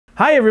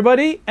Hi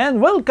everybody and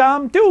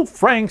welcome to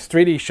Frank's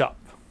 3D Shop.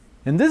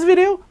 In this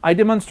video, I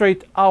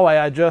demonstrate how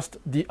I adjust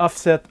the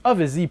offset of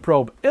a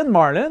Z-probe in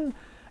Marlin.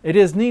 It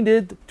is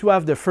needed to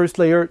have the first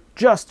layer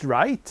just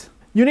right.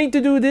 You need to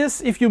do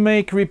this if you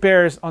make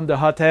repairs on the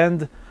hot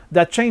end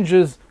that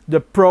changes the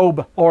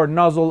probe or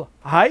nozzle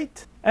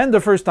height, and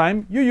the first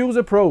time you use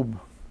a probe.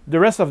 The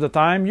rest of the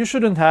time you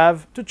shouldn't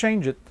have to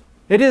change it.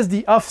 It is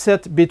the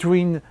offset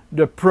between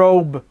the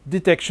probe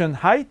detection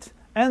height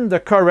and the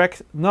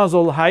correct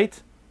nozzle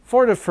height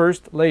for the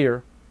first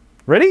layer.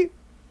 Ready?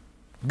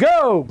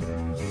 Go!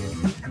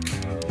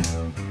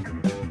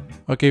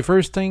 Okay,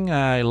 first thing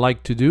I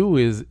like to do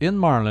is in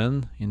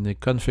Marlin, in the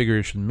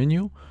configuration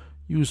menu,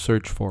 you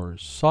search for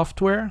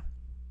software,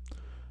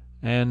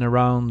 and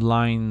around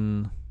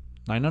line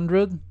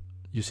 900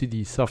 you see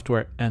the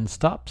software end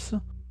stops.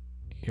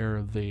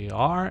 Here they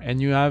are,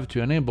 and you have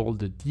to enable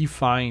the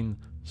define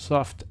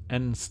soft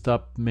end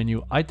stop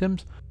menu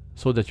items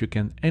so that you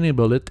can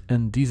enable it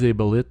and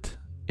disable it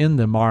in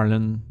the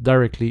Marlin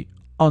directly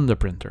on the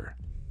printer.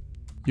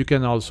 You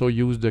can also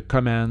use the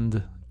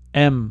command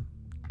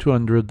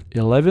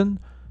M211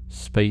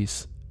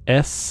 space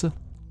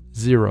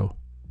S0,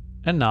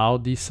 and now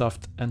the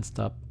soft end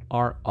stop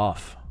are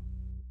off.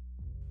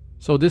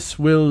 So this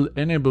will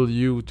enable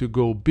you to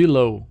go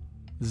below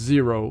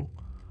 0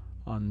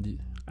 on the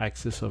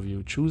axis of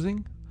your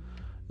choosing.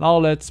 Now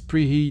let's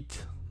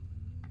preheat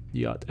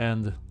the hot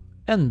end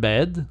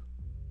embed.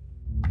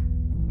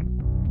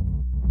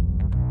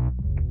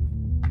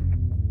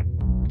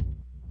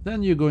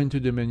 Then you go into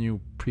the menu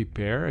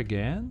Prepare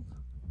again,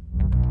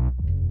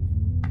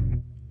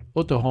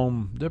 auto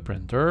home the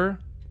printer,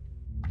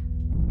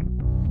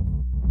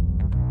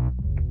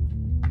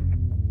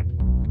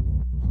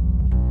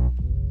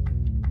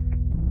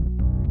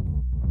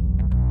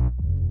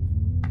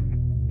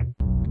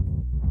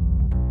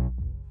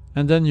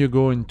 and then you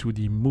go into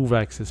the Move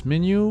Axis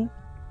menu.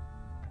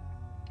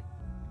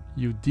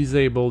 You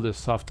disable the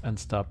soft end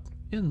stop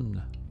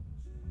in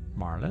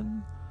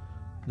Marlin,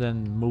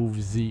 then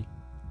move Z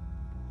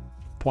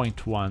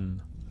 0.1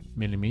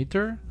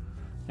 millimeter,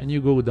 and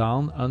you go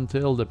down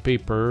until the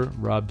paper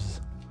rubs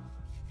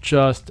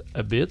just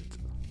a bit,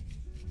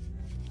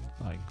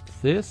 like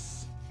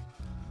this.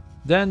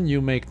 Then you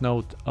make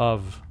note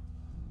of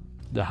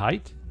the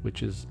height,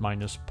 which is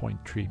minus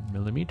 0.3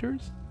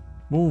 millimeters.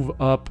 Move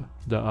up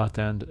the hot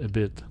end a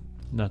bit,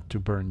 not to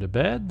burn the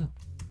bed.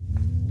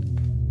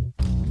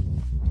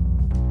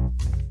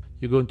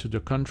 You go into the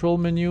control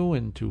menu,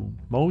 into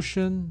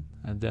motion,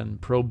 and then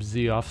probe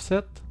Z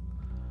offset,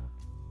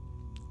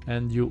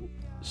 and you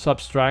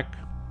subtract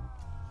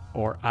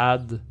or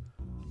add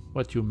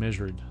what you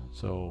measured,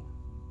 so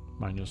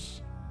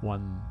minus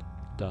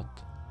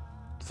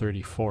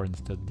 1.34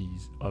 instead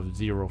of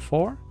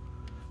 0.4.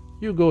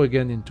 You go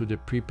again into the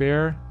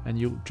prepare and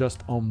you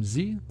just home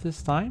Z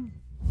this time,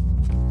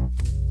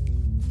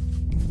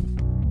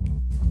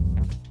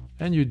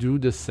 and you do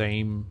the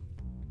same.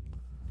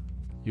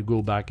 You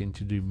go back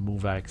into the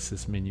move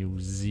axis menu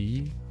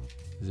Z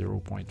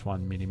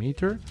 0.1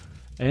 millimeter,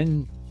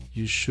 and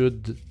you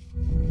should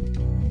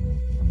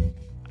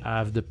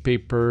have the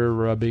paper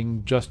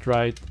rubbing just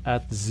right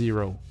at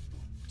 0.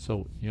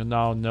 So you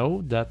now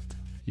know that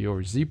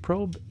your Z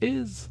probe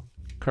is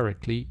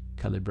correctly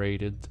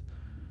calibrated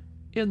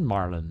in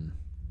Marlin.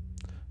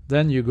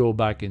 Then you go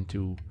back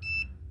into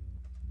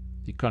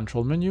the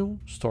control menu,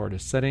 store the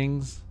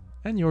settings,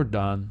 and you're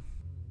done.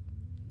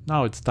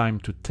 Now it's time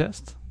to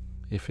test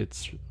if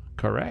it's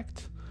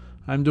correct.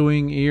 I'm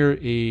doing here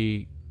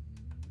a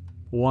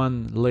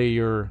one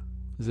layer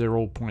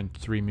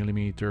 0.3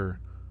 millimeter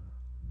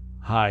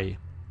high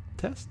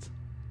test.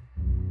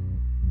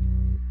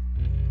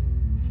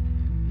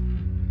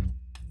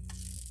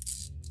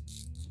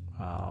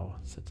 Wow,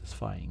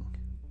 satisfying.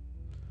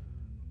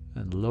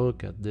 And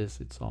look at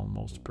this, it's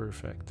almost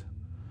perfect.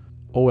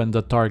 Oh, and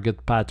the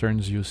target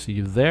patterns you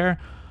see there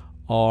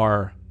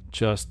are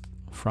just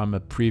from a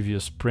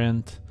previous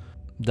print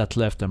that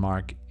left a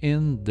mark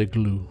in the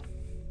glue.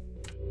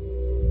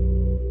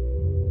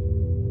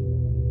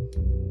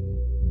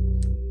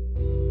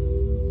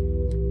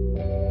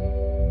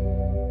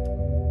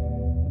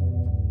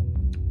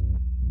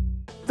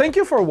 Thank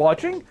you for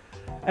watching,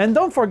 and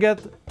don't forget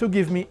to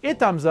give me a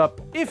thumbs up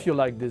if you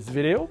like this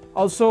video.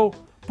 Also,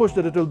 push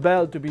the little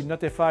bell to be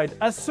notified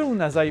as soon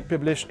as I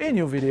publish a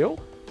new video.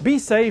 Be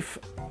safe,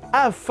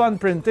 have fun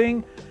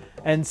printing,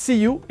 and see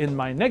you in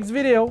my next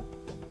video.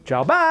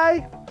 Ciao,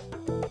 bye!